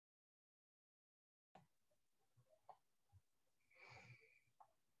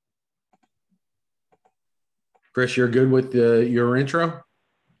Chris, you're good with your intro?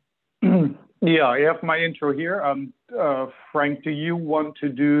 Yeah, I have my intro here. Frank, do you want to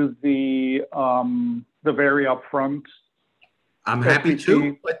do the very upfront? I'm happy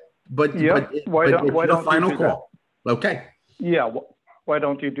to, but why it's your don't you final do call. that? Okay. Yeah, why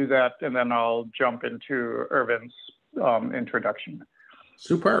don't you do that, and then I'll jump into Erwin's introduction.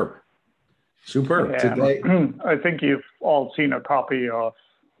 Superb. Superb. And Today, I think you've all seen a copy of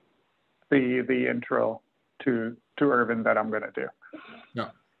the intro to Erwin that I'm going to do. Yeah,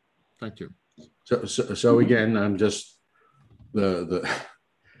 thank you. So again, I'm just the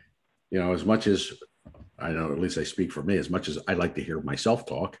as much as I know, at least I speak for me, as much as I like to hear myself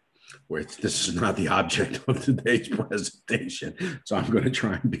talk, where this is not the object of today's presentation. So I'm going to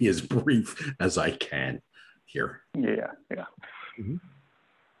try and be as brief as I can here. Yeah. Mm-hmm.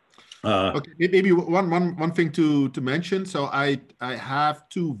 Okay, maybe one thing to mention. So I have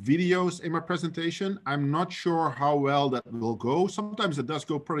two videos in my presentation. I'm not sure how well that will go. Sometimes it does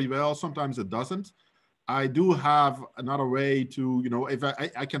go pretty well. Sometimes it doesn't. I do have another way to, if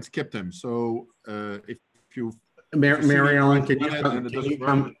I can skip them. So if you, Mary Ellen, can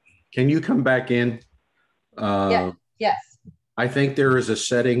you come back in? Yes. I think there is a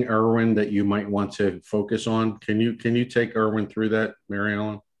setting, Erwin, that you might want to focus on. Can you take Erwin through that, Mary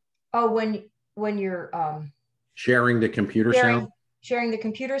Ellen? Oh, when you're sharing the computer sound? Sharing the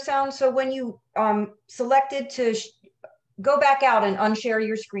computer sound. So when you selected to go back out and unshare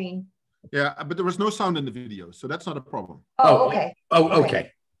your screen. Yeah, but there was no sound in the video, so that's not a problem. Oh, okay.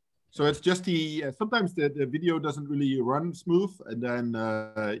 Okay. So it's just sometimes the video doesn't really run smooth, and then,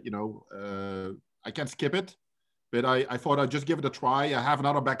 I can skip it. But I thought I'd just give it a try. I have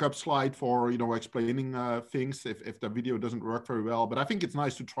another backup slide for, explaining things if the video doesn't work very well. But I think it's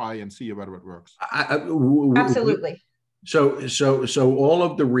nice to try and see whether it works. Absolutely. So all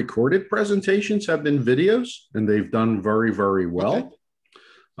of the recorded presentations have been videos, and they've done very, very well.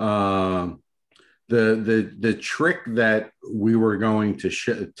 Okay. The trick that we were going to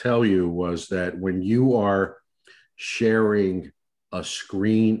tell you was that when you are sharing a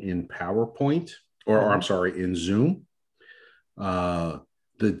screen in PowerPoint, or I'm sorry, in Zoom, the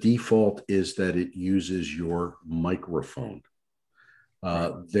default is that it uses your microphone.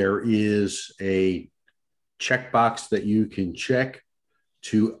 There is a checkbox that you can check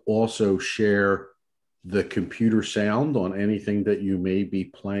to also share the computer sound on anything that you may be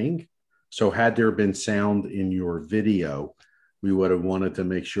playing. So had there been sound in your video, we would have wanted to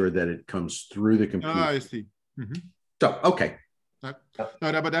make sure that it comes through the computer. I see. Mm-hmm. So, okay. No,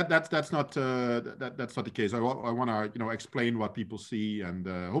 but that's not the case. I want to explain what people see, and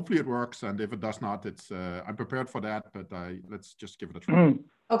hopefully it works. And if it does not, it's I'm prepared for that. But let's just give it a try.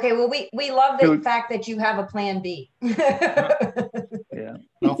 Okay. Well, we love the fact that you have a plan B. Yeah.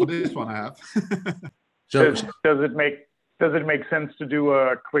 Well, for this one, I have. So does it make sense to do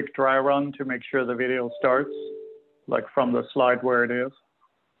a quick dry run to make sure the video starts, like from the slide where it is?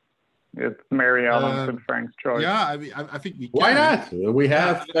 It's Mary Ellen's and Frank's choice. Yeah, I think we can. Why not? We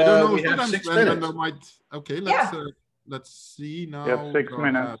have. I don't know. We have 6 minutes. Okay, let's see now. You have 6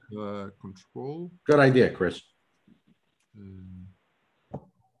 minutes. Control. Good idea, Chris.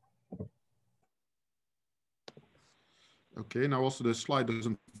 Okay, now also the slide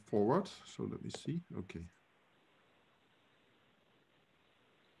doesn't forward. So let me see. Okay.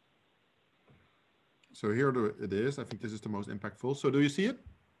 So here it is. I think this is the most impactful. So do you see it?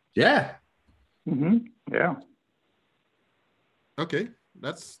 Yeah. Mm-hmm. Yeah. Okay,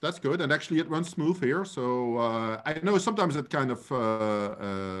 that's good. And actually it runs smooth here. So I know sometimes it kind of,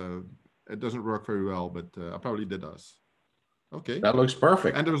 it doesn't work very well, but apparently it does. Okay. That looks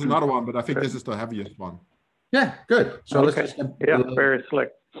perfect. And there's another one, but I think this is the heaviest one. Yeah, good. So okay. Very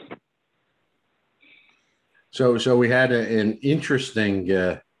slick. So we had an interesting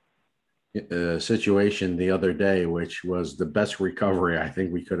situation the other day, which was the best recovery I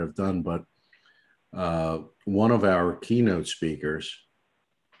think we could have done. But one of our keynote speakers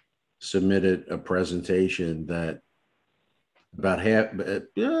submitted a presentation that about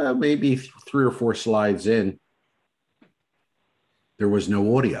maybe 3 or 4 slides in, there was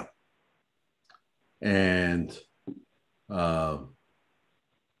no audio. And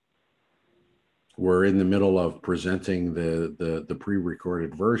we're in the middle of presenting the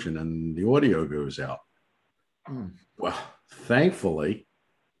pre-recorded version, and the audio goes out. Well, thankfully,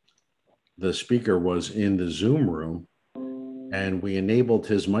 the speaker was in the Zoom room, and we enabled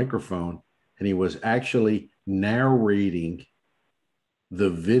his microphone, and he was actually narrating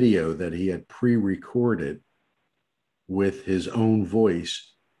the video that he had pre-recorded with his own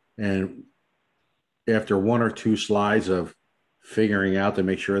voice. And after 1 or 2 slides of figuring out to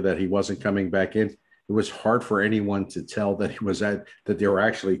make sure that he wasn't coming back in, it was hard for anyone to tell that there were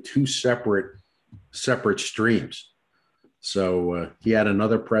actually two separate streams. So he had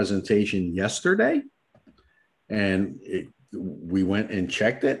another presentation yesterday, and we went and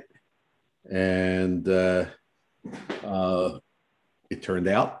checked it, and it turned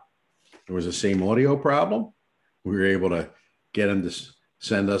out there was the same audio problem. We were able to get him to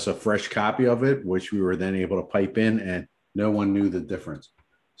send us a fresh copy of it, which we were then able to pipe in, and no one knew the difference.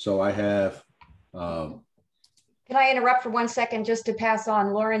 So I have. Can I interrupt for 1 second just to pass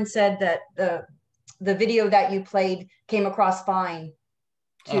on? Lauren said that the video that you played came across fine.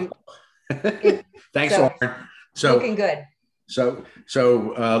 Thanks, Lauren. So looking good. So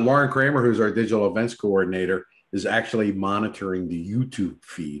Lauren Kramer, who's our digital events coordinator, is actually monitoring the YouTube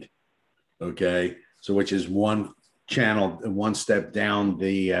feed. Okay, so which is one channel, one step down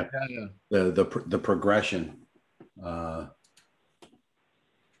the progression.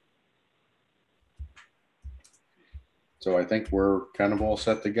 So I think we're kind of all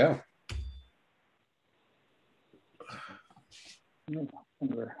set to go.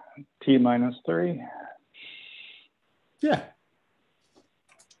 We're T-3. Yeah.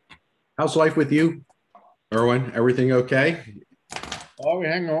 How's life with you, Erwin? Everything okay? Oh,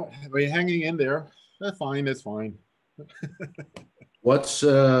 we're hanging in there. That's fine. That's fine. What's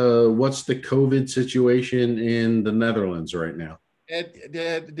the COVID situation in the Netherlands right now?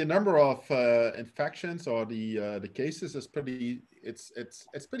 The number of infections or the cases is pretty. It's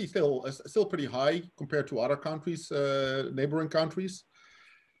still pretty high compared to other countries, neighboring countries.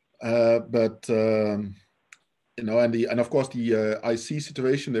 But you know, and of course the IC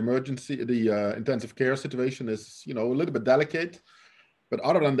situation, the emergency, the intensive care situation is, you know, a little bit delicate. But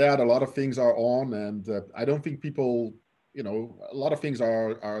other than that, a lot of things are on, and I don't think people, you know, a lot of things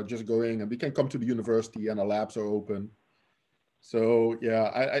are just going, and we can come to the university and the labs are open. So yeah,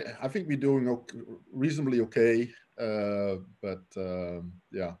 I think we're doing reasonably okay. But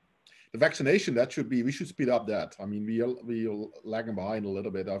yeah, the vaccination, we should speed up that. I mean, we are lagging behind a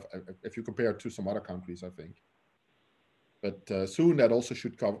little bit if you compare it to some other countries, I think. But soon that also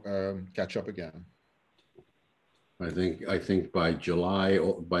should catch up again. I think by July,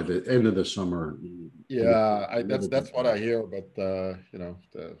 or by the end of the summer. Yeah, that's what I hear. But you know,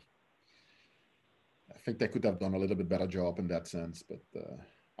 I think they could have done a little bit better job in that sense. But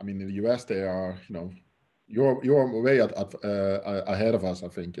I mean, in the US, they are, you know, you're way ahead of us, I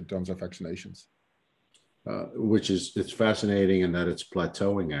think, in terms of vaccinations. Which it's fascinating in that it's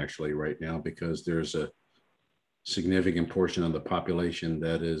plateauing actually right now, because there's a significant portion of the population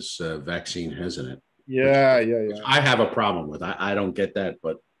that is vaccine hesitant. Yeah. I have a problem with. I don't get that,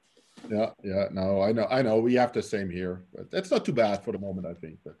 but yeah. No, I know. We have the same here, but that's not too bad for the moment, I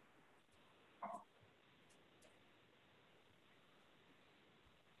think. But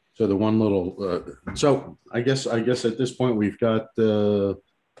so the one little. So I guess at this point we've got 1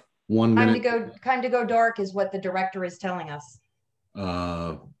 minute. Time to go dark is what the director is telling us.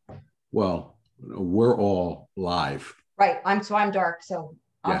 Well, we're all live. Right. I'm dark, so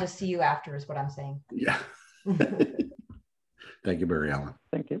I'll just see you after is what I'm saying. Yeah. Thank you, Barry Allen.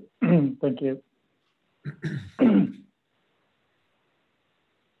 Thank you. Thank you.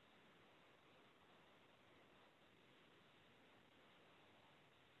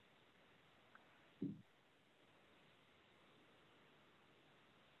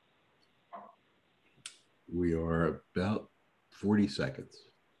 We are about 40 seconds.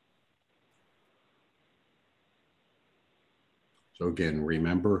 So again,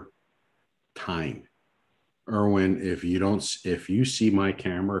 remember time. Erwin, if you see my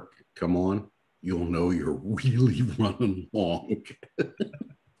camera come on, you'll know you're really running long.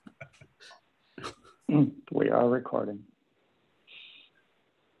 We are recording.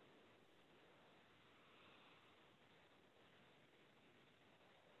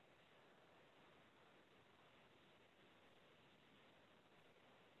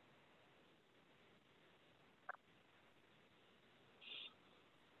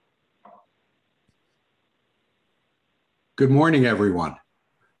 Good morning, everyone.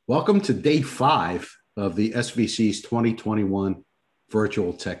 Welcome to day 5 of the SVC's 2021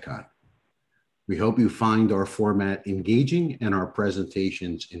 Virtual TechCon. We hope you find our format engaging and our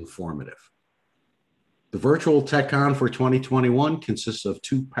presentations informative. The Virtual TechCon for 2021 consists of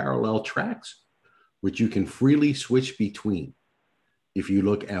 2 parallel tracks, which you can freely switch between. If you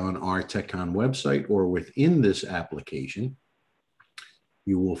look on our TechCon website or within this application,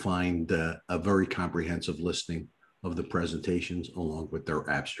 you will find a very comprehensive listing of the presentations along with their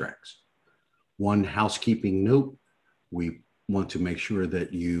abstracts. One housekeeping note, we want to make sure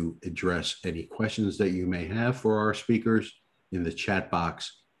that you address any questions that you may have for our speakers in the chat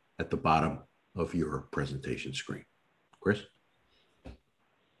box at the bottom of your presentation screen. Chris?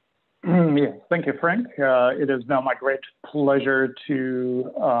 Yes, thank you, Frank. It is now my great pleasure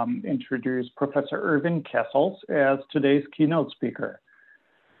to introduce Professor Erwin Kessels as today's keynote speaker.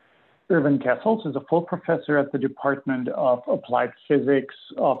 Erwin Kessels is a full professor at the Department of Applied Physics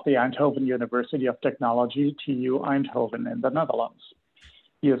of the Eindhoven University of Technology, TU Eindhoven in the Netherlands.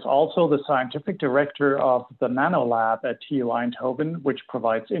 He is also the scientific director of the Nano Lab at TU Eindhoven, which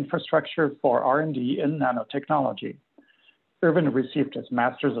provides infrastructure for R&D in nanotechnology. Erwin received his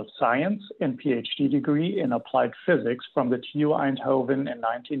Master's of Science and PhD degree in Applied Physics from the TU Eindhoven in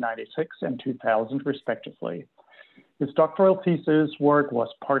 1996 and 2000, respectively. His doctoral thesis work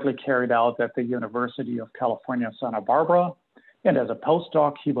was partly carried out at the University of California, Santa Barbara, and as a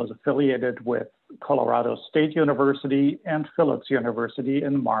postdoc, he was affiliated with Colorado State University and Philipps University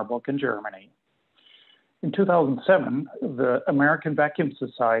in Marburg in Germany. In 2007, the American Vacuum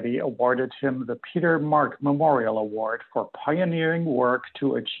Society awarded him the Peter Mark Memorial Award for pioneering work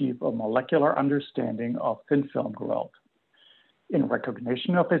to achieve a molecular understanding of thin film growth. In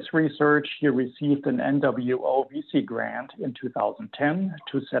recognition of his research, he received an NWO VC grant in 2010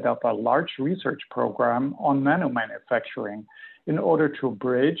 to set up a large research program on nanomanufacturing in order to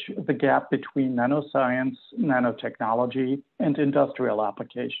bridge the gap between nanoscience, nanotechnology, and industrial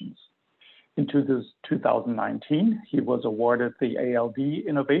applications. In 2019, he was awarded the ALD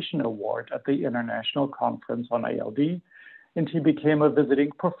Innovation Award at the International Conference on ALD, and he became a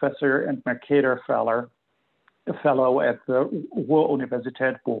visiting professor and Mercator Fellow at the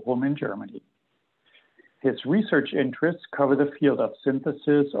Ruhr-Universität Bochum in Germany. His research interests cover the field of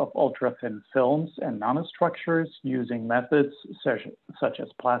synthesis of ultra-thin films and nanostructures using methods such as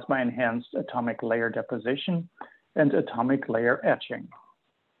plasma-enhanced atomic layer deposition and atomic layer etching.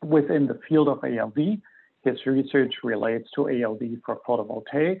 Within the field of ALD, his research relates to ALD for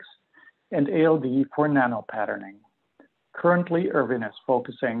photovoltaics and ALD for nanopatterning. Currently, Erwin is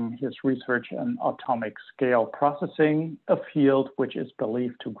focusing his research on atomic scale processing, a field which is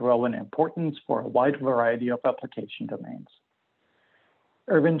believed to grow in importance for a wide variety of application domains.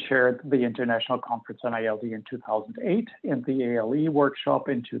 Erwin chaired the International Conference on ALD in 2008 and the ALE workshop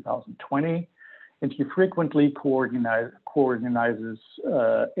in 2020, and he frequently coordinates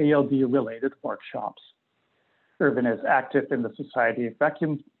ALD-related workshops. Erwin is active in the Society of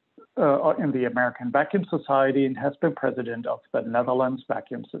Vacuum, in the American Vacuum Society, and has been president of the Netherlands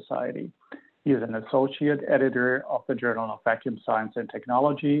Vacuum Society. He is an associate editor of the Journal of Vacuum Science and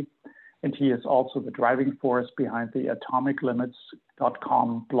Technology, and he is also the driving force behind the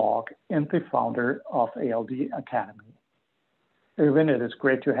atomiclimits.com blog and the founder of ALD Academy. Erwin, it is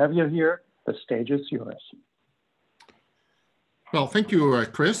great to have you here. The stage is yours. Well, thank you,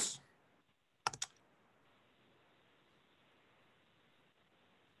 Chris.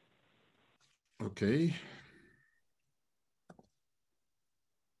 Okay.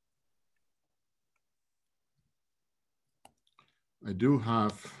 I do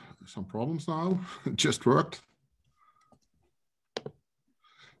have some problems now. It just worked.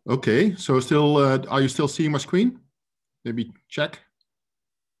 Okay, so still, are you still seeing my screen? Maybe check.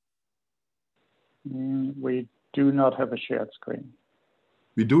 We do not have a shared screen.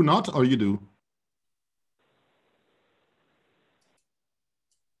 We do not, or you do?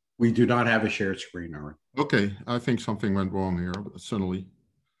 We do not have a shared screen, Erwin. Okay, I think something went wrong here suddenly.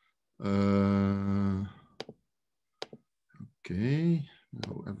 Okay,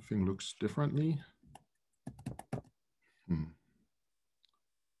 now everything looks differently.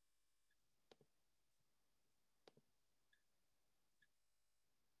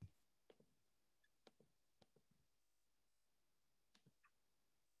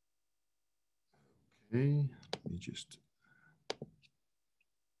 Okay, let me just.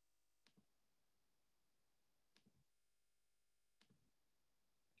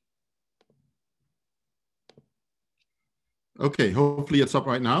 Okay, hopefully it's up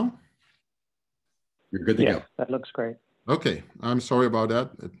right now. You're good to go. That looks great. Okay, I'm sorry about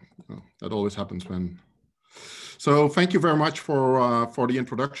that. That always happens when. So thank you very much for the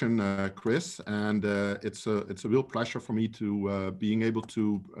introduction, Chris. And it's a real pleasure for me to being able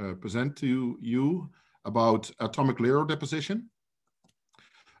to present to you about atomic layer deposition.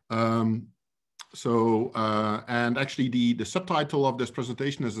 And actually the subtitle of this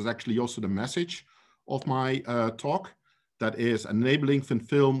presentation is actually also the message of my talk. That is enabling thin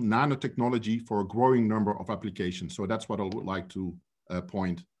film nanotechnology for a growing number of applications. So that's what I would like to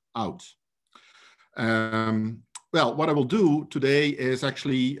point out. Well, what I will do today is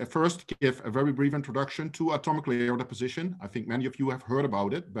actually first give a very brief introduction to atomic layer deposition. I think many of you have heard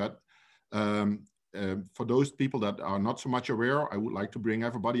about it, but for those people that are not so much aware, I would like to bring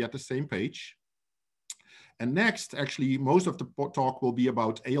everybody at the same page. And next, actually, most of the talk will be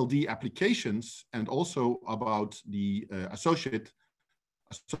about ALD applications and also about the associated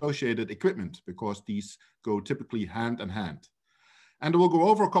equipment, because these go typically hand in hand. And we'll go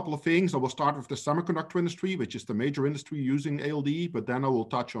over a couple of things. I will start with the semiconductor industry, which is the major industry using ALD, but then I will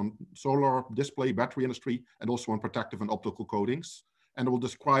touch on solar, display, battery industry, and also on protective and optical coatings. And I will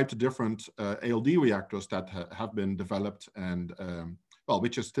describe the different ALD reactors that have been developed and, well,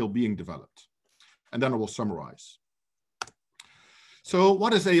 which is still being developed. And then I will summarize. So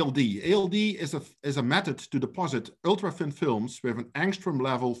what is ALD? ALD is a method to deposit ultra-thin films with an angstrom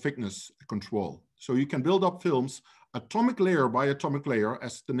level thickness control. So you can build up films atomic layer by atomic layer,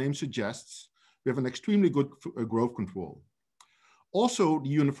 as the name suggests, with an extremely good growth control. Also, the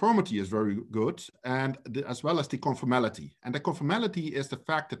uniformity is very good, and as well as the conformality. And the conformality is the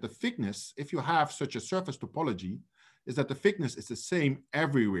fact that the thickness, if you have such a surface topology, is that the thickness is the same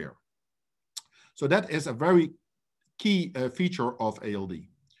everywhere. So that is a very key feature of ALD.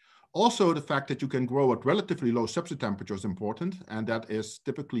 Also, the fact that you can grow at relatively low substrate temperature is important, and that is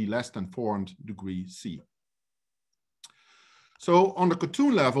typically less than 400 degrees C. So on the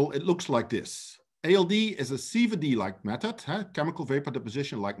cartoon level, it looks like this. ALD is a CVD-like method, chemical vapor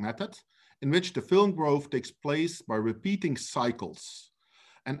deposition-like method, in which the film growth takes place by repeating cycles.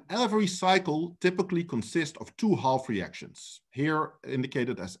 And every cycle typically consists of two half reactions, here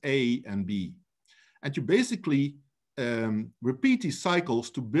indicated as A and B. And you basically repeat these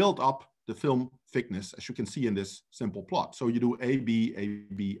cycles to build up the film thickness, as you can see in this simple plot. So you do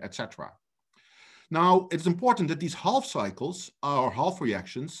AB, etc. Now, it's important that these half cycles, or half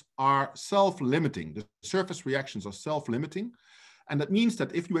reactions, are self-limiting. The surface reactions are self-limiting. And that means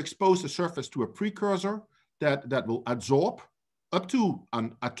that if you expose the surface to a precursor, that will absorb up to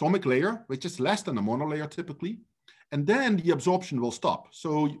an atomic layer, which is less than a monolayer typically, and then the absorption will stop.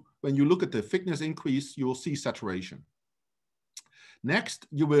 So when you look at the thickness increase, you will see saturation. Next,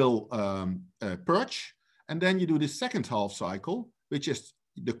 you will purge, and then you do the second half cycle, which is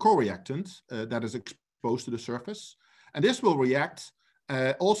the co-reactant that is exposed to the surface. And this will react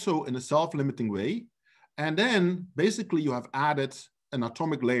also in a self-limiting way. And then basically you have added an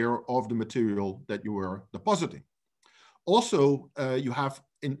atomic layer of the material that you were depositing. Also, you have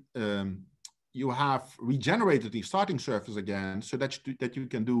regenerated the starting surface again, so that you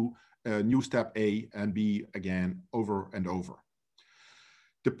can do new step A and B again over and over.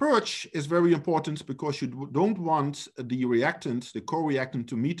 The purge is very important because you don't want the reactant, the co-reactant,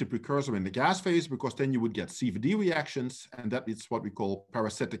 to meet the precursor in the gas phase, because then you would get CVD reactions, and that is what we call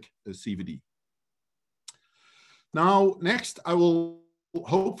parasitic CVD. Now, next, I will,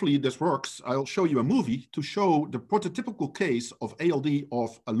 hopefully this works, I'll show you a movie to show the prototypical case of ALD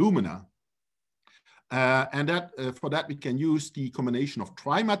of alumina. And for that, we can use the combination of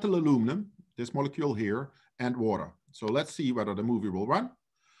trimetal aluminum, this molecule here, and water. So let's see whether the movie will run.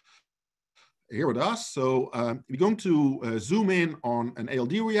 Here it does. So we're going to zoom in on an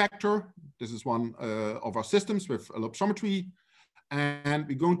ALD reactor. This is one of our systems with lobsometry. And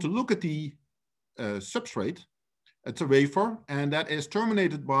we're going to look at the substrate. It's a wafer, and that is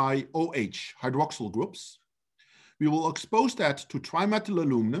terminated by OH, hydroxyl groups. We will expose that to trimetal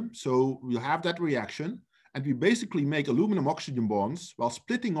aluminum. So we'll have that reaction. And we basically make aluminum oxygen bonds while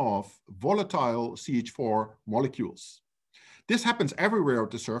splitting off volatile CH4 molecules. This happens everywhere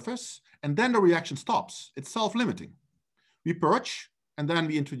at the surface, and then the reaction stops. It's self-limiting. We purge, and then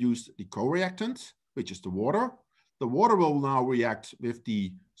we introduce the co-reactant, which is the water. The water will now react with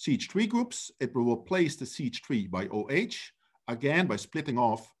the CH3 groups. It will replace the CH3 by OH, again by splitting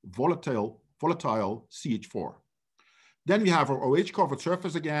off volatile CH4. Then we have our OH-covered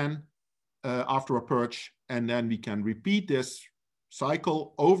surface again after a purge, and then we can repeat this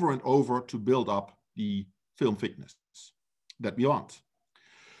cycle over and over to build up the film thickness that we want.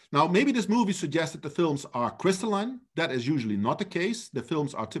 Now, maybe this movie suggests that the films are crystalline. That is usually not the case. The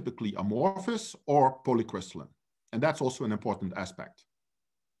films are typically amorphous or polycrystalline. And that's also an important aspect.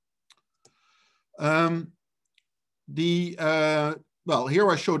 Well, here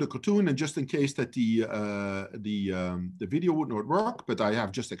I show the cartoon, and just in case that the video would not work, but I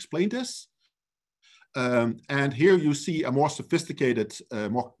have just explained this. And here you see a more sophisticated,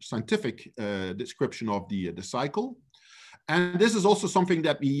 more scientific description of the cycle. And this is also something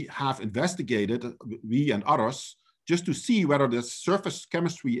that we have investigated, we and others, just to see whether the surface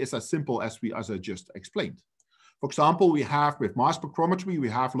chemistry is as simple as I just explained. For example, we have with mass spectrometry, we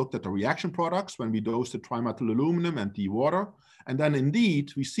have looked at the reaction products when we dose the trimetal aluminum and the water. And then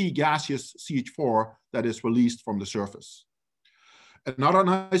indeed, we see gaseous CH4 that is released from the surface. Another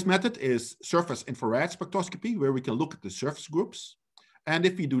nice method is surface infrared spectroscopy, where we can look at the surface groups. And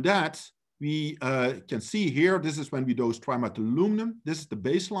if we do that, we can see here, this is when we dose trimetal aluminum. This is the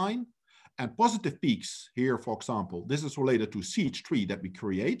baseline. And positive peaks here, for example, this is related to CH3 that we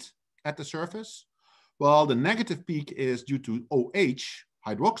create at the surface, while the negative peak is due to OH,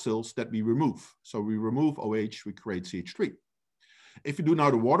 hydroxyls, that we remove. So we remove OH, we create CH3. If you do now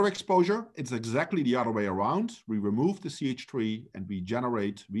the water exposure, it's exactly the other way around. We remove the CH3 and we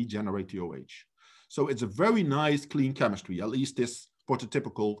regenerate the OH. So it's a very nice clean chemistry, at least this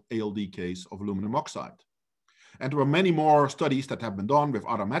prototypical ALD case of aluminum oxide. And there are many more studies that have been done with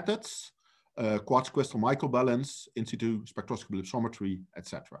other methods, quartz crystal microbalance, in situ spectroscopy ellipsometry,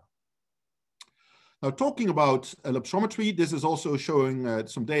 etc. Now, talking about ellipsometry, this is also showing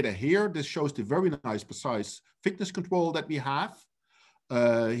some data here. This shows the very nice precise thickness control that we have.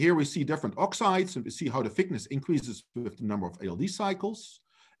 Here we see different oxides, and we see how the thickness increases with the number of ALD cycles.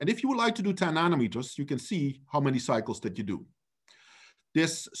 And if you would like to do 10 nanometers, you can see how many cycles that you do.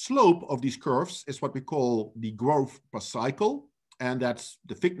 This slope of these curves is what we call the growth per cycle, and that's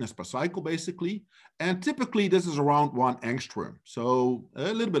the thickness per cycle, basically. And typically, this is around 1 angstrom. So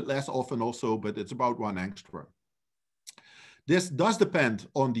a little bit less often also, but it's about 1 angstrom. This does depend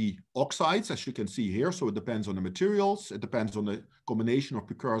on the oxides, as you can see here. So it depends on the materials. It depends on the combination of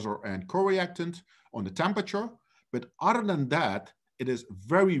precursor and co-reactant, on the temperature. But other than that, it is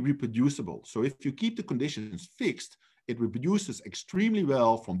very reproducible. So if you keep the conditions fixed, it reproduces extremely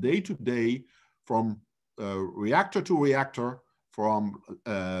well from day to day, from reactor to reactor, from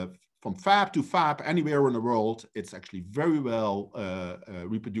fab to fab, anywhere in the world. It's actually very well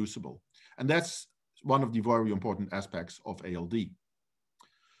reproducible. And that's one of the very important aspects of ALD.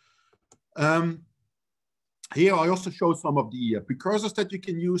 Here I also show some of the precursors that you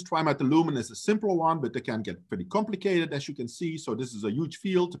can use. Trimetal aluminum is a simpler one, but they can get pretty complicated, as you can see. So this is a huge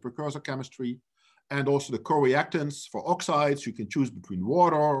field, the precursor chemistry. And also the co-reactants for oxides. You can choose between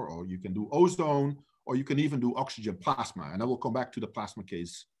water, or you can do ozone, or you can even do oxygen plasma. And I will come back to the plasma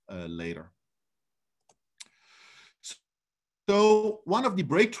case later. So one of the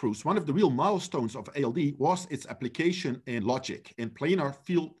breakthroughs, one of the real milestones of ALD was its application in logic, in planar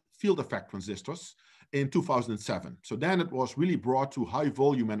field effect transistors in 2007. So then it was really brought to high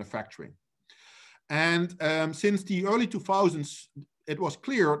volume manufacturing. And since the early 2000s, it was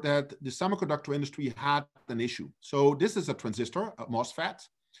clear that the semiconductor industry had an issue. So this is a transistor, a MOSFET,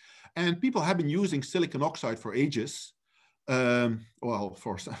 and people have been using silicon oxide for ages, for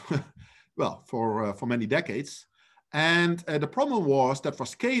many decades. And the problem was that for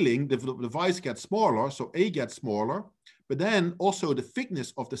scaling, the device gets smaller, so A gets smaller, but then also the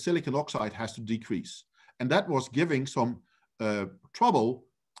thickness of the silicon oxide has to decrease. And that was giving some trouble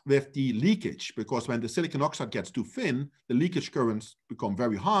with the leakage, because when the silicon oxide gets too thin, the leakage currents become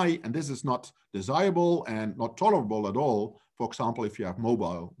very high, and this is not desirable and not tolerable at all, for example, if you have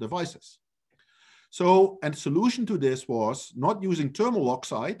mobile devices. So, and the solution to this was not using thermal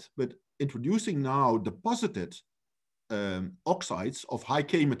oxide, but introducing now deposited oxides of high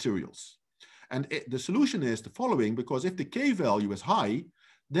K materials. And the solution is the following, because if the K value is high,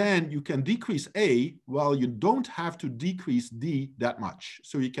 then you can decrease A while you don't have to decrease D that much.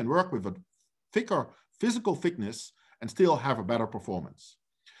 So you can work with a thicker physical thickness and still have a better performance.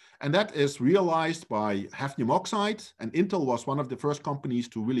 And that is realized by hafnium oxide, and Intel was one of the first companies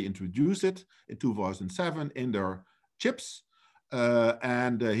to really introduce it in 2007 in their chips.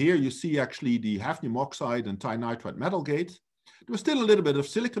 Here you see actually the hafnium oxide and tinitride metal gate. There was still a little bit of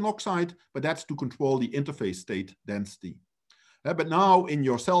silicon oxide, but that's to control the interface state density. But now in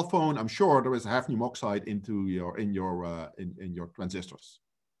your cell phone, I'm sure there is a hafnium oxide in your transistors.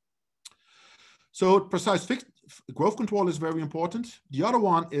 So precise fixed growth control is very important. The other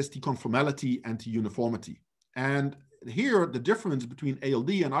one is the conformality and the uniformity. And here the difference between ALD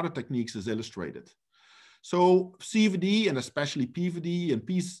and other techniques is illustrated. So CVD and especially PVD and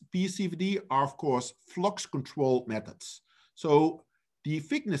PCVD are of course flux control methods. So the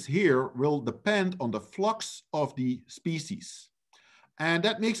thickness here will depend on the flux of the species. And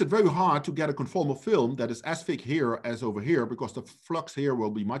that makes it very hard to get a conformal film that is as thick here as over here, because the flux here will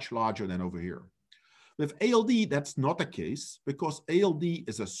be much larger than over here. With ALD, that's not the case, because ALD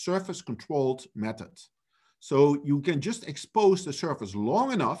is a surface controlled method. So you can just expose the surface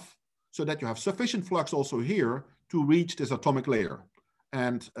long enough so that you have sufficient flux also here to reach this atomic layer.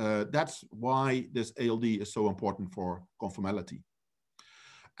 And that's why this ALD is so important for conformality.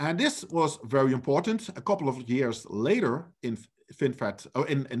 And this was very important a couple of years later in FinFET,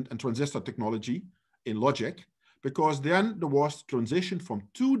 in transistor technology, in logic, because then there was transition from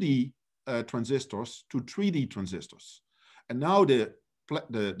 2D transistors to 3D transistors. And now the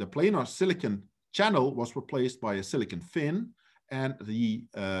planar silicon channel was replaced by a silicon fin, and the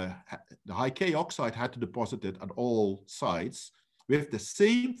high K oxide had to deposit it at all sides with the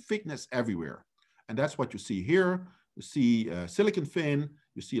same thickness everywhere. And that's what you see here. You see silicon fin,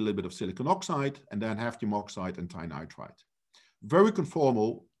 you see a little bit of silicon oxide, and then hafnium oxide and tinitride. Very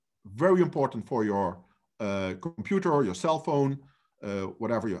conformal, very important for your computer, your cell phone,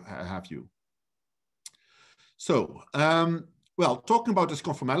 whatever you have you. So, well, talking about this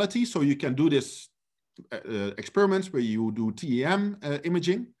conformality, so you can do this experiments where you do TEM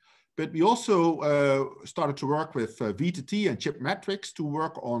imaging, but we also started to work with VTT and chip metrics to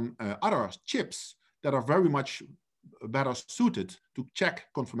work on other chips that are very much better suited to check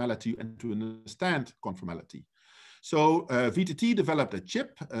conformality and to understand conformality. So VTT developed a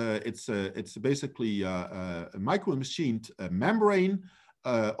chip. It's basically a micro-machined membrane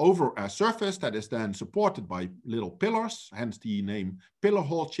over a surface that is then supported by little pillars, hence the name pillar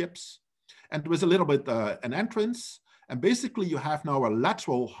hole chips. And with a little bit an entrance. And basically you have now a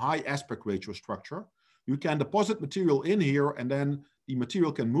lateral high aspect ratio structure. You can deposit material in here, and then the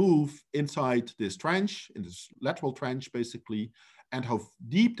material can move inside this trench, in this lateral trench basically, and how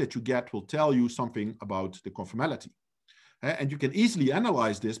deep that you get will tell you something about the conformality. And you can easily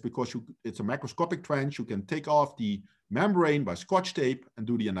analyze this because it's a macroscopic trench. You can take off the membrane by Scotch tape and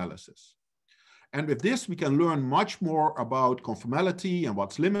do the analysis. And with this, we can learn much more about conformality and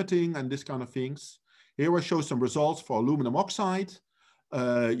what's limiting and this kind of things. Here I show some results for aluminum oxide.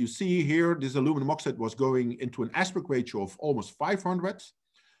 You see here, this aluminum oxide was going into an aspect ratio of almost 500.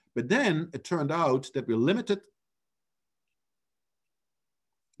 But then it turned out that we're limited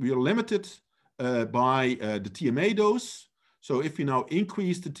by the TMA dose. So if we now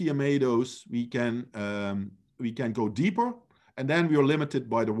increase the TMA dose, we can go deeper, and then we are limited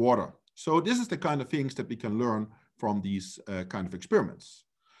by the water. So this is the kind of things that we can learn from these kind of experiments.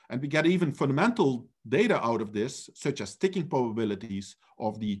 And we get even fundamental data out of this, such as sticking probabilities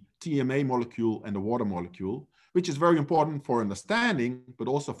of the TMA molecule and the water molecule, which is very important for understanding, but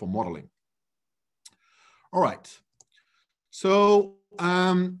also for modeling. All right. So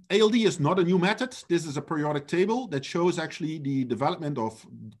ALD is not a new method. This is a periodic table that shows actually the development of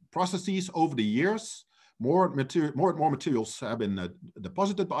processes over the years. More and more materials have been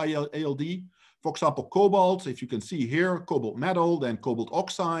deposited by ALD. For example, cobalt, if you can see here, cobalt metal, then cobalt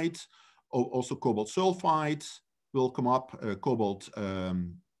oxide, also cobalt sulfide will come up, cobalt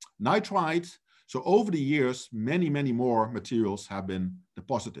nitride. So over the years, many, many more materials have been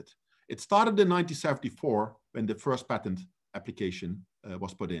deposited. It started in 1974 when the first patent application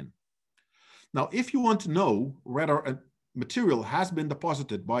was put in. Now, if you want to know whether a material has been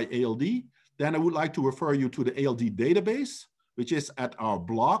deposited by ALD, then I would like to refer you to the ALD database, which is at our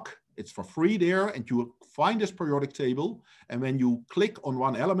blog. It's for free there, and you will find this periodic table. And when you click on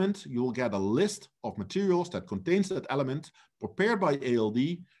one element, you will get a list of materials that contains that element prepared by ALD.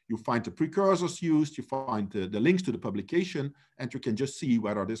 You find the precursors used, you find the links to the publication, and you can just see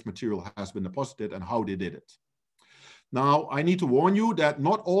whether this material has been deposited and how they did it. Now, I need to warn you that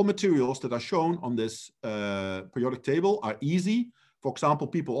not all materials that are shown on this periodic table are easy. For example,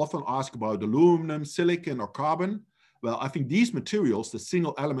 people often ask about aluminum, silicon, or carbon. Well, I think these materials, the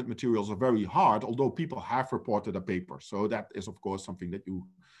single element materials, are very hard, although people have reported a paper. So that is, of course, something that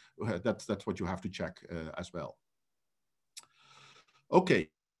that's what you have to check as well. Okay,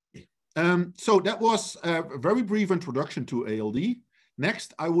 so that was a very brief introduction to ALD.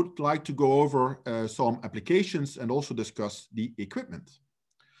 Next, I would like to go over some applications and also discuss the equipment.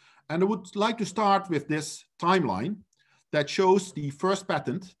 And I would like to start with this timeline that shows the first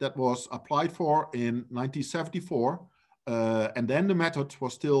patent that was applied for in 1974. And then the method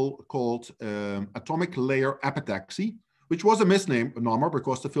was still called atomic layer epitaxy, which was a misnomer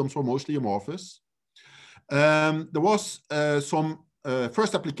because the films were mostly amorphous. There was some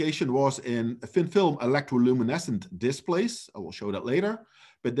first application was in thin film electroluminescent displays. I will show that later.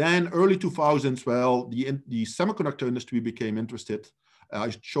 But then early 2000s, well, the semiconductor industry became interested. I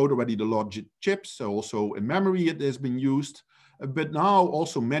showed already the logic chips, so also in memory it has been used. But now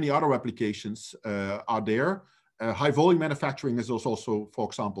also many other applications are there. High volume manufacturing is also, for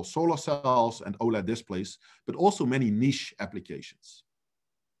example, solar cells and OLED displays, but also many niche applications.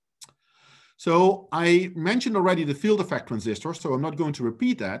 So I mentioned already the field effect transistor, so I'm not going to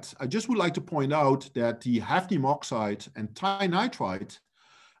repeat that. I just would like to point out that the hafnium oxide and tinitride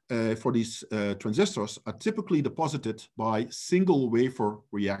for these transistors are typically deposited by single wafer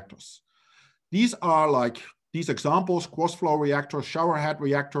reactors. These are like these examples: cross flow reactor, shower head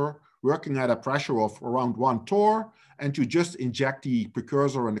reactor, working at a pressure of around 1 torr, and you just inject the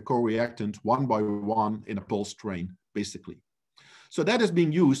precursor and the co-reactant one by one in a pulse train, basically. So that is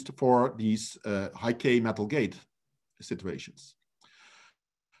being used for these high K metal gate situations.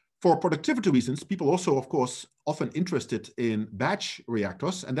 For productivity reasons, people also, of course, often interested in batch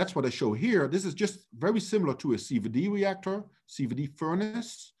reactors, and that's what I show here. This is just very similar to a CVD reactor, CVD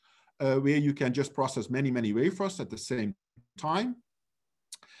furnace, where you can just process many, many wafers at the same time.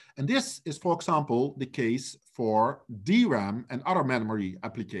 And this is, for example, the case for DRAM and other memory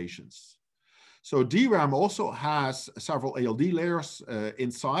applications. So DRAM also has several ALD layers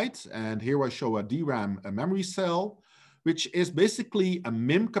inside, and here I show a DRAM memory cell, which is basically a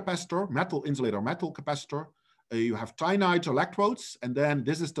MIM capacitor, metal insulator, metal capacitor. You have tynite electrodes, and then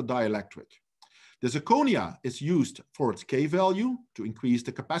this is the dielectric. The zirconia is used for its K value to increase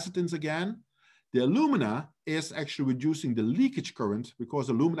the capacitance again. The alumina is actually reducing the leakage current because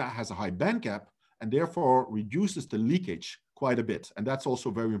alumina has a high band gap and therefore reduces the leakage quite a bit. And that's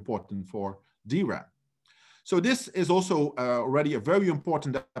also very important for DRAM. So this is also already a very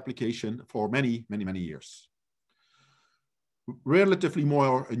important application for many, many, many years. Relatively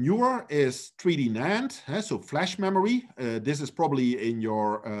more newer is 3D NAND, so flash memory. This is probably in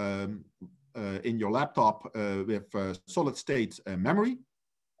your laptop with solid state memory.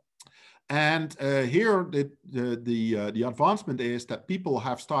 And here the advancement is that people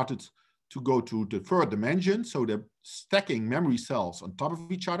have started to go to the third dimension, so they're stacking memory cells on top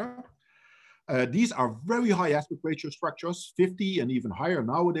of each other. These are very high aspect ratio structures, 50 and even higher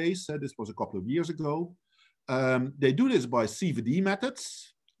nowadays. This was a couple of years ago. They do this by CVD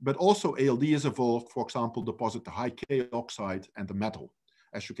methods, but also ALD is involved, for example, deposit the high K oxide and the metal,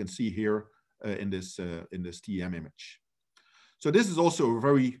 as you can see here in this TEM image. So this is also a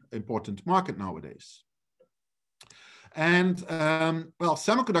very important market nowadays. And well,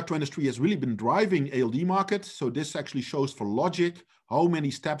 semiconductor industry has really been driving ALD market. So this actually shows for logic how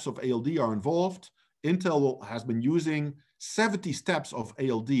many steps of ALD are involved. Intel has been using 70 steps of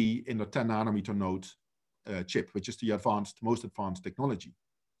ALD in the 10 nanometer node chip, which is the most advanced technology.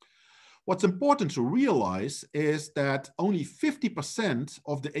 What's important to realize is that only 50%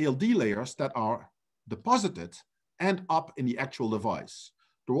 of the ALD layers that are deposited end up in the actual device.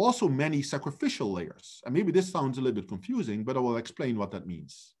 There are also many sacrificial layers. And maybe this sounds a little bit confusing, but I will explain what that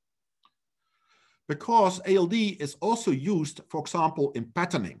means. Because ALD is also used, for example, in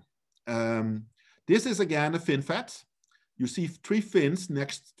patterning. This is again a FinFET. You see 3 fins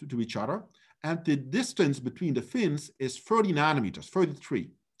next to each other. And the distance between the fins is 30 nanometers,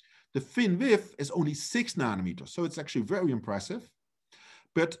 33. The fin width is only 6 nanometers, so it's actually very impressive.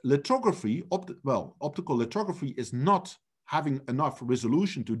 But lithography, optical lithography is not having enough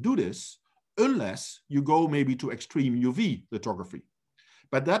resolution to do this unless you go maybe to extreme UV lithography.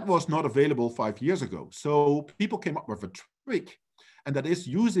 But that was not available 5 years ago. So people came up with a trick, and that is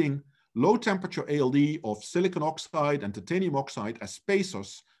using low temperature ALD of silicon oxide and titanium oxide as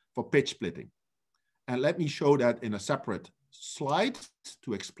spacers for pitch splitting. And let me show that in a separate slide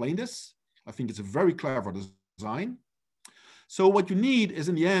to explain this. I think it's a very clever design. So what you need is,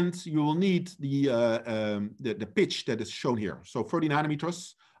 in the end, you will need the pitch that is shown here. So 30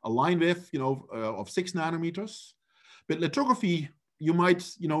 nanometers, a line width, of 6 nanometers. But lithography, you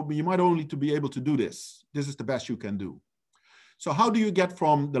might only to be able to do this. This is the best you can do. So how do you get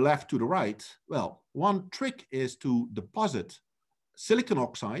from the left to the right? Well, one trick is to deposit silicon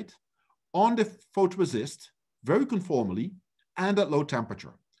oxide on the photoresist very conformally and at low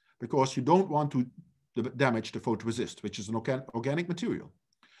temperature, because you don't want to damage the photoresist, which is an organic material.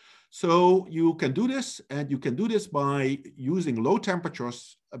 So you can do this, and you can do this by using low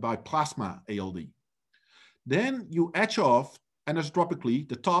temperatures by plasma ALD. Then you etch off anisotropically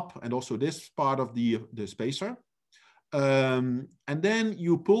the top and also this part of the spacer. And then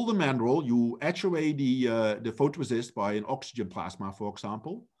you pull the mandrel, you etch away the photoresist by an oxygen plasma, for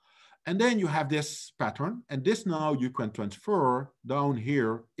example. And then you have this pattern, and this now you can transfer down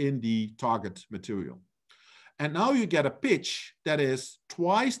here in the target material. And now you get a pitch that is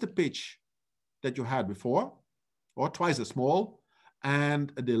twice the pitch that you had before, or twice as small.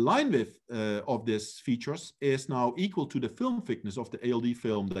 And the line width of these features is now equal to the film thickness of the ALD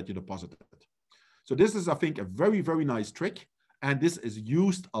film that you deposited. So this is, I think, a very, very nice trick. And this is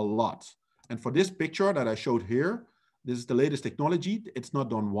used a lot. And for this picture that I showed here, this is the latest technology. It's not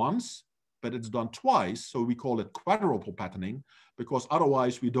done once, but it's done twice. So we call it quadruple patterning, because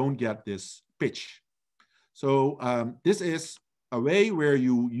otherwise we don't get this pitch. So this is a way where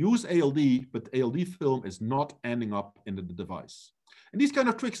you use ALD, but ALD film is not ending up in the device. And these kind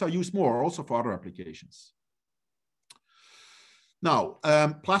of tricks are used more also for other applications. Now,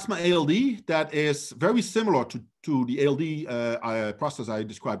 plasma ALD, that is very similar to the ALD process I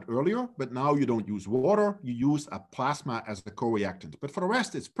described earlier, but now you don't use water, you use a plasma as a co-reactant. But for the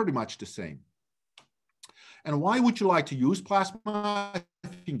rest, it's pretty much the same. And why would you like to use plasma? I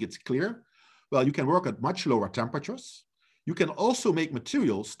think it's clear. Well, you can work at much lower temperatures. You can also make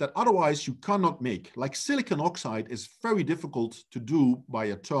materials that otherwise you cannot make. Like silicon oxide is very difficult to do by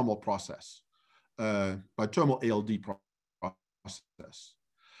a thermal process, by thermal ALD process.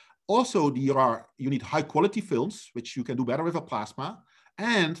 Also, you need high quality films, which you can do better with a plasma.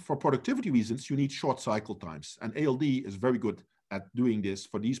 And for productivity reasons, you need short cycle times. And ALD is very good at doing this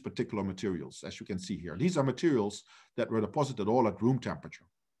for these particular materials, as you can see here. These are materials that were deposited all at room temperature.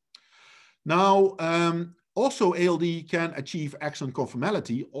 Now, also ALD can achieve excellent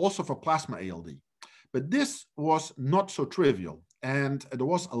conformality, also for plasma ALD. But this was not so trivial. And there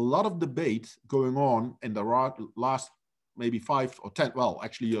was a lot of debate going on in the last maybe 5 or 10, well,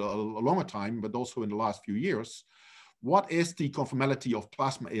 actually a longer time, but also in the last few years. What is the conformality of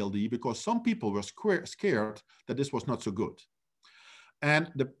plasma ALD? Because some people were scared that this was not so good.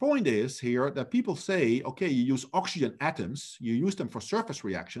 And the point is here that people say, okay, you use oxygen atoms, you use them for surface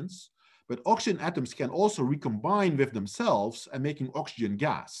reactions, but oxygen atoms can also recombine with themselves and making oxygen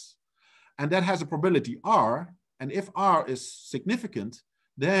gas. And that has a probability R. And if R is significant,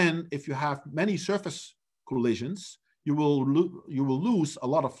 then if you have many surface collisions, you will lose a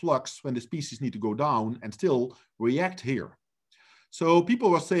lot of flux when the species need to go down and still react here. So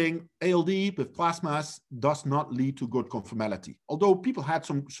people were saying ALD with plasmas does not lead to good conformality. Although people had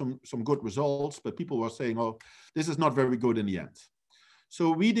some good results, but people were saying, oh, this is not very good in the end.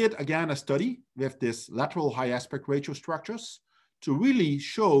 So we did, again, a study with this lateral high aspect ratio structures to really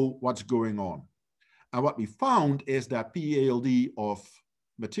show what's going on. And what we found is that PEALD of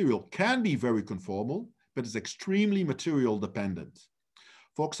material can be very conformal, but it's extremely material dependent.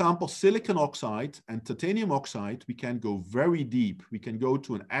 For example, silicon oxide and titanium oxide, we can go very deep. We can go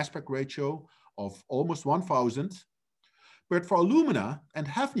to an aspect ratio of almost 1000. But for alumina and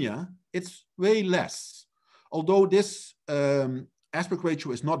hafnia, it's way less. Although this aspect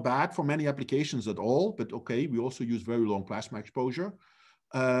ratio is not bad for many applications at all, but okay, we also use very long plasma exposure.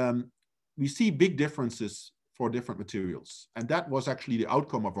 We see big differences for different materials. And that was actually the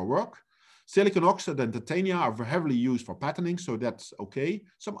outcome of our work. Silicon oxide and titania are heavily used for patterning, so that's okay.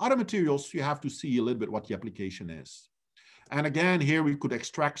 Some other materials, you have to see a little bit what the application is. And again, here we could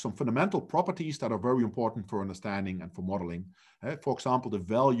extract some fundamental properties that are very important for understanding and for modeling. For example, the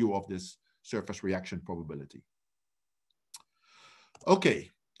value of this surface reaction probability. Okay,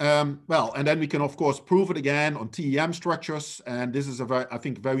 well, and then we can, of course, prove it again on TEM structures. And this is a very, I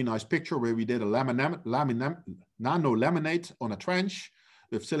think, very nice picture where we did a nanolaminate on a trench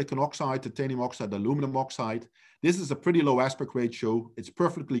with silicon oxide, titanium oxide, aluminum oxide. This is a pretty low aspect ratio. It's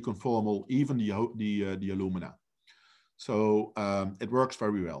perfectly conformal, even the alumina. So it works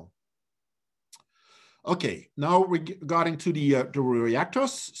very well. Okay, now regarding to the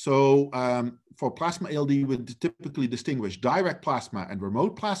reactors. So for plasma ALD, we typically distinguish direct plasma and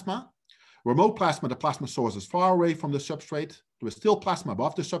remote plasma. Remote plasma, the plasma source is far away from the substrate. There is still plasma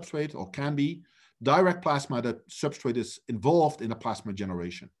above the substrate, or can be. Direct plasma, the substrate is involved in the plasma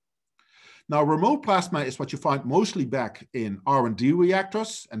generation. Now, remote plasma is what you find mostly back in R&D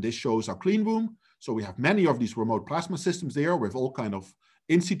reactors, and this shows our clean room. So we have many of these remote plasma systems there with all kind of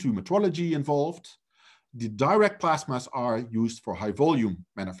in situ metrology involved. The direct plasmas are used for high volume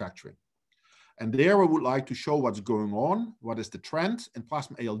manufacturing. And there I would like to show what's going on, what is the trend in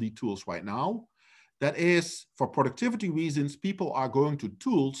plasma ALD tools right now. That is, for productivity reasons, people are going to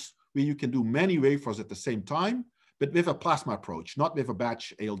tools where you can do many wafers at the same time, but with a plasma approach, not with a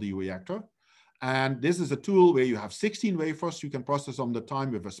batch ALD reactor. And this is a tool where you have 16 wafers you can process on the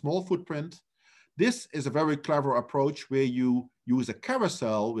time with a small footprint. This is a very clever approach where you use a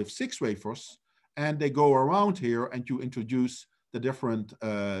carousel with 6 wafers, and they go around here and you introduce the different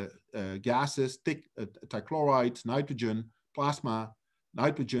gases, trichloride, nitrogen, plasma,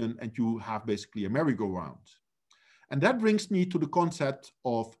 nitrogen, and you have basically a merry-go-round. And that brings me to the concept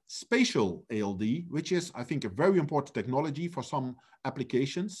of spatial ALD, which is, I think, a very important technology for some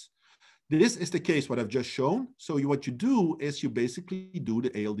applications. This is the case what I've just shown. So what you do is you basically do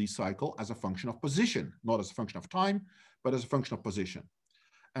the ALD cycle as a function of position, not as a function of time, but as a function of position.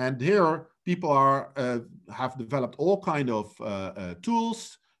 And here people have developed all kind of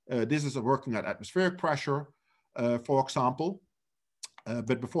tools. This is working at atmospheric pressure, for example.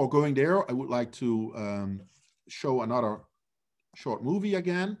 But before going there, I would like to show another short movie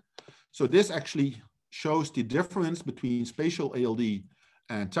again. So this actually shows the difference between spatial ALD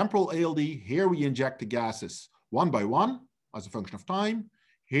and temporal ALD. Here we inject the gases one by one as a function of time.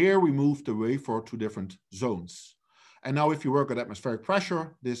 Here we move the wafer to different zones. And now if you work at atmospheric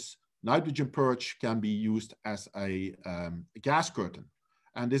pressure, this nitrogen purge can be used as a gas curtain.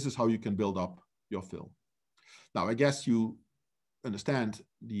 And this is how you can build up your film. Now, I guess you understand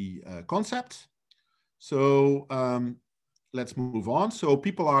the concept. So let's move on. So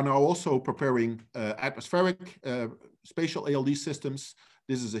people are now also preparing atmospheric spatial ALD systems.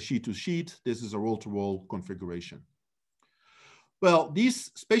 This is a sheet-to-sheet. This is a roll-to-roll configuration. Well,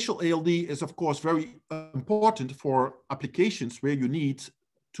 these spatial ALD is, of course, very important for applications where you need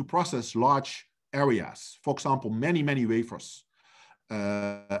to process large areas. For example, many, many wafers.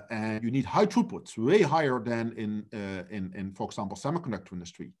 And you need high throughputs, way higher than in, for example, semiconductor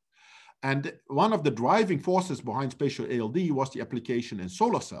industry. And one of the driving forces behind spatial ALD was the application in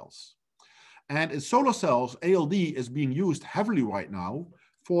solar cells. And in solar cells, ALD is being used heavily right now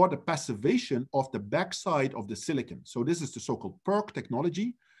for the passivation of the backside of the silicon. So this is the so-called PERC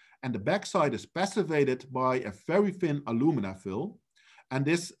technology. And the backside is passivated by a very thin alumina film. And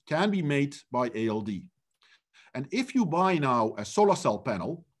this can be made by ALD. And if you buy now a solar cell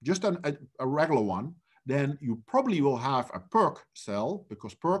panel, just a regular one, then you probably will have a PERC cell,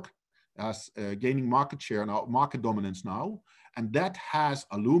 because PERC has gaining market share now, market dominance now, and that has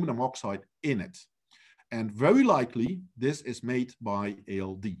aluminum oxide in it. And very likely, this is made by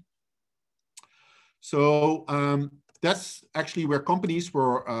ALD. So that's actually where companies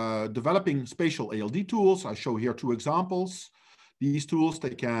were developing spatial ALD tools. I show here 2 examples. These tools,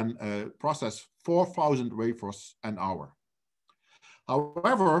 they can process 4,000 wafers an hour.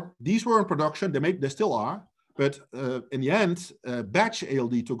 However, these were in production, they still are, but in the end, batch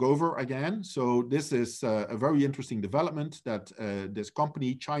ALD took over again. So this is a very interesting development that this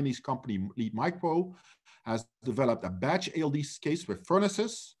company, Chinese company Lead Micro, has developed a batch ALD case with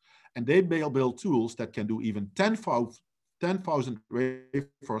furnaces, and they build tools that can do even 10,000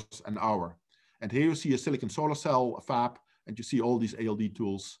 wafers an hour. And here you see a silicon solar cell fab, and you see all these ALD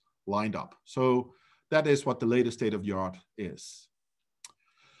tools lined up. So that is what the latest state of the art is.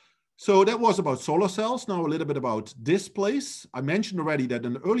 So that was about solar cells. Now a little bit about displays. I mentioned already that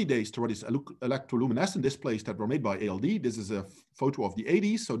in the early days there were these electroluminescent displays that were made by ALD. This is a photo of the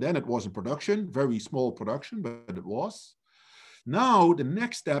 80s. So then it was in production, very small production, but it was. Now the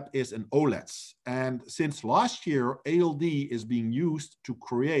next step is in OLEDs. And since last year, ALD is being used to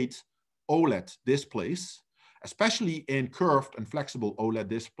create OLED displays, especially in curved and flexible OLED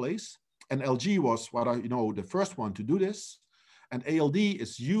displays. And LG was the first one to do this. And ALD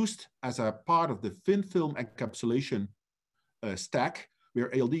is used as a part of the thin film encapsulation stack, where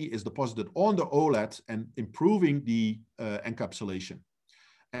ALD is deposited on the OLED and improving the encapsulation.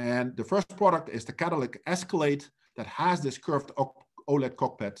 And the first product is the catalytic Escalate that has this curved OLED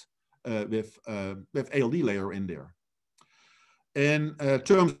cockpit with ALD layer in there. In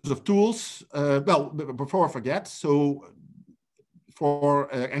terms of tools, well, before I forget, so for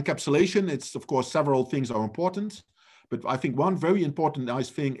encapsulation, it's of course several things are important. But I think one very important nice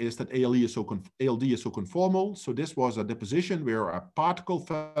thing is that ALD is so conformal. So this was a deposition where a particle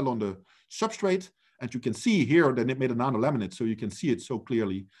fell on the substrate. And you can see here that it made a nanolaminate, so you can see it so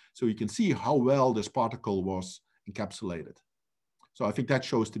clearly. So you can see how well this particle was encapsulated. So I think that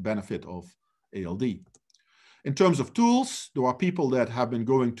shows the benefit of ALD. In terms of tools, there are people that have been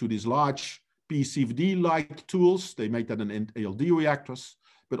going to these large PCVD-like tools. They make that in ALD reactors.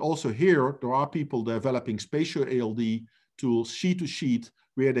 But also here, there are people developing spatial ALD tools, sheet to sheet,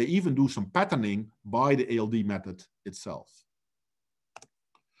 where they even do some patterning by the ALD method itself.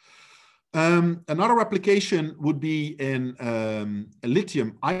 Another application would be in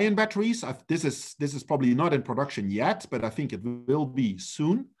lithium-ion batteries. This is probably not in production yet, but I think it will be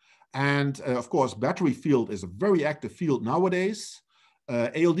soon. And of course, battery field is a very active field nowadays.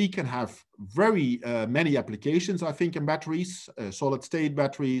 ALD can have very many applications, I think, in batteries, solid-state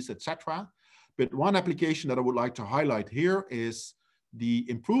batteries, etc. But one application that I would like to highlight here is the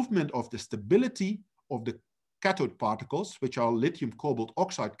improvement of the stability of the cathode particles, which are lithium cobalt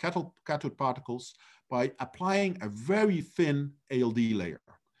oxide cathode particles, by applying a very thin ALD layer.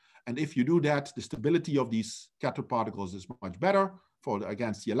 And if you do that, the stability of these cathode particles is much better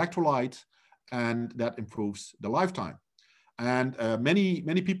against the electrolyte, and that improves the lifetime. And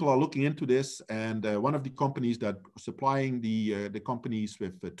many people are looking into this, and one of the companies that are supplying the companies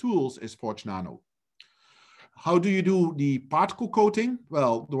with the tools is Forge Nano. How do you do the particle coating?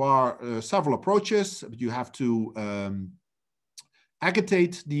 Well, there are several approaches. You have to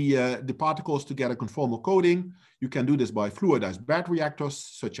agitate the particles to get a conformal coating. You can do this by fluidized battery reactors,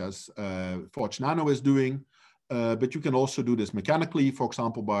 such as Forge Nano is doing. But you can also do this mechanically, for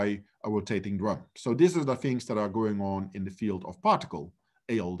example, by a rotating drum. So these are the things that are going on in the field of particle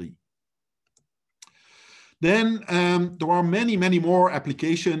ALD. Then there are many more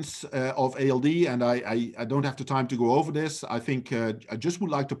applications of ALD, and I don't have the time to go over this. I think I just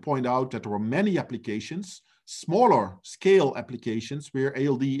would like to point out that there are many applications smaller scale applications where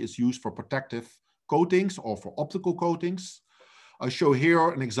ALD is used for protective coatings or for optical coatings. I show here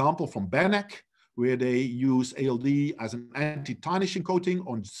an example from Banach, where they use ALD as an anti-tarnishing coating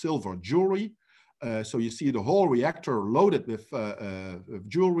on silver jewelry. So you see the whole reactor loaded with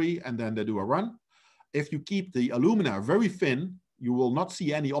jewelry, and then they do a run. If you keep the alumina very thin, you will not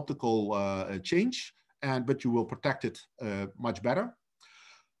see any optical change, but you will protect it much better.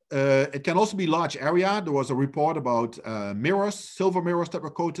 It can also be large area. There was a report about mirrors, silver mirrors that were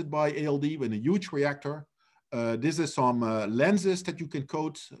coated by ALD in a huge reactor. This is some lenses that you can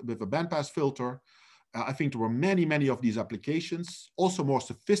coat with a bandpass filter. I think there were many, many of these applications. Also more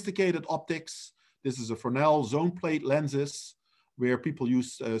sophisticated optics. This is a Fresnel zone plate lenses where people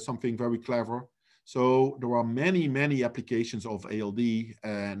use something very clever. So there are many, many applications of ALD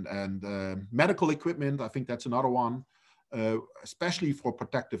and medical equipment. I think that's another one, especially for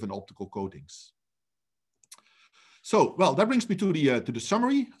protective and optical coatings. So, well, that brings me to the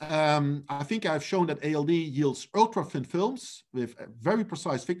summary. I think I've shown that ALD yields ultra-thin films with very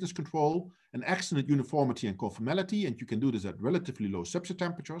precise thickness control and excellent uniformity and conformality, and you can do this at relatively low substrate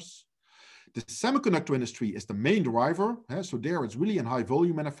temperatures. The semiconductor industry is the main driver, so there it's really in high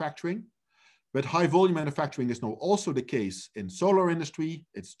volume manufacturing. But high volume manufacturing is now also the case in solar industry.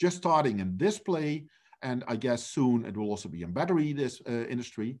 It's just starting in display, and I guess soon it will also be in battery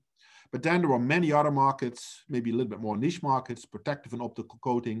industry. But then there are many other markets, maybe a little bit more niche markets, protective and optical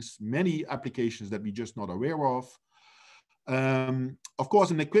coatings, many applications that we're just not aware of. Of course,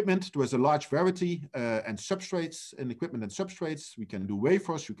 in equipment, there is a large variety and substrates. In equipment and substrates, we can do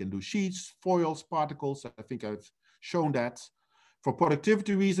wafers, you can do sheets, foils, particles. I think I've shown that. For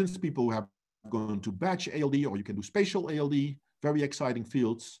productivity reasons, people have gone to batch ALD, or you can do spatial ALD, very exciting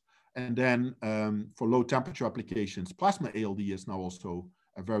fields. And then for low temperature applications, plasma ALD is now also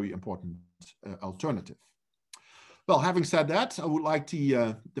a very important alternative. Well, having said that, I would like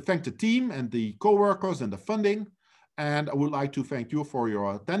to thank the team and the co-workers and the funding. And I would like to thank you for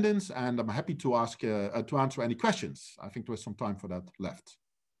your attendance, and I'm happy to answer any questions. I think there's some time for that left.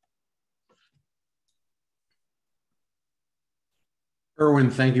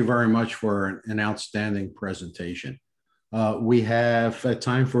 Erwin, thank you very much for an outstanding presentation. We have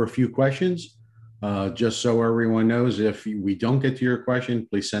time for a few questions. Just so everyone knows, if we don't get to your question,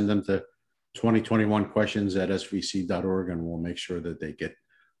 please send them to 2021questions@svc.org, and we'll make sure that they get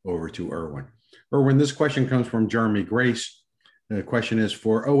over to Erwin. Erwin, this question comes from Jeremy Grace. The question is,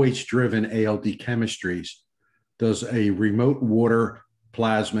 for OH-driven ALD chemistries, does a remote water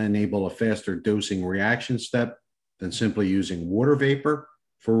plasma enable a faster dosing reaction step than simply using water vapor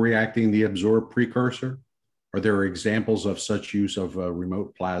for reacting the absorbed precursor? Are there examples of such use of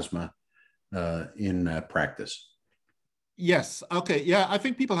remote plasma in practice? Yes. Okay. Yeah, I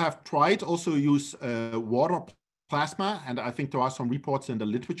think people have tried also use water plasma, and I think there are some reports in the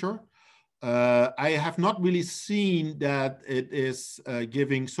literature. I have not really seen that it is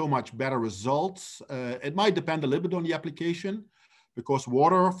giving so much better results. It might depend a little bit on the application, because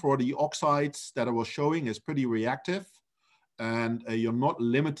water for the oxides that I was showing is pretty reactive, and you're not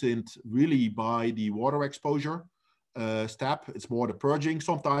limited really by the water exposure step. It's more the purging.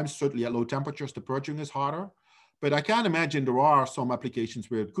 Sometimes, certainly at low temperatures, the purging is harder. But I can imagine there are some applications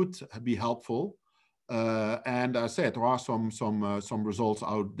where it could be helpful. And as I said, there are some results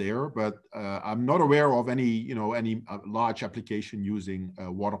out there, but I'm not aware of any large application using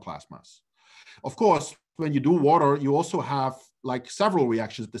water plasmas. Of course, when you do water, you also have like several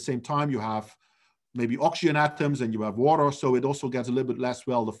reactions at the same time. You have maybe oxygen atoms and you have water, so it also gets a little bit less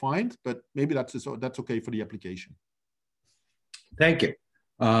well defined. But maybe that's okay for the application. Thank you.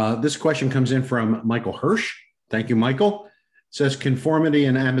 This question comes in from Michael Hirsch. Thank you, Michael. It says conformity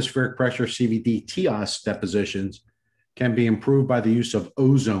in atmospheric pressure CVD TIOS depositions can be improved by the use of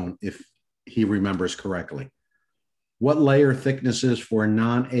ozone, if he remembers correctly. What layer thicknesses for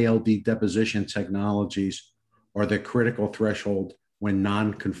non-ALD deposition technologies are the critical threshold when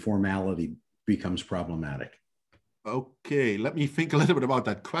non-conformality becomes problematic? Okay, let me think a little bit about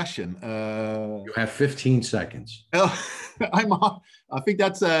that question. You have 15 seconds. I think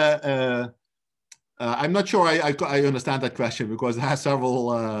that's I'm not sure I understand that question, because it has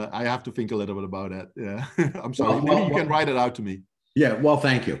several, I have to think a little bit about it. Yeah, I'm sorry. Maybe you can write it out to me. Yeah, well,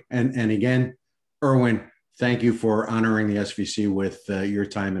 thank you. And again, Erwin, thank you for honoring the SVC with your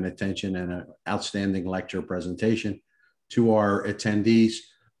time and attention and an outstanding lecture presentation. To our attendees,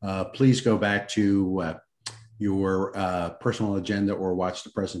 please go back to your personal agenda or watch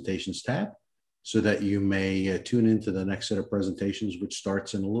the presentations tab so that you may tune into the next set of presentations, which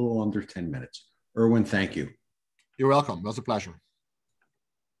starts in a little under 10 minutes. Erwin, thank you. You're welcome. It was a pleasure.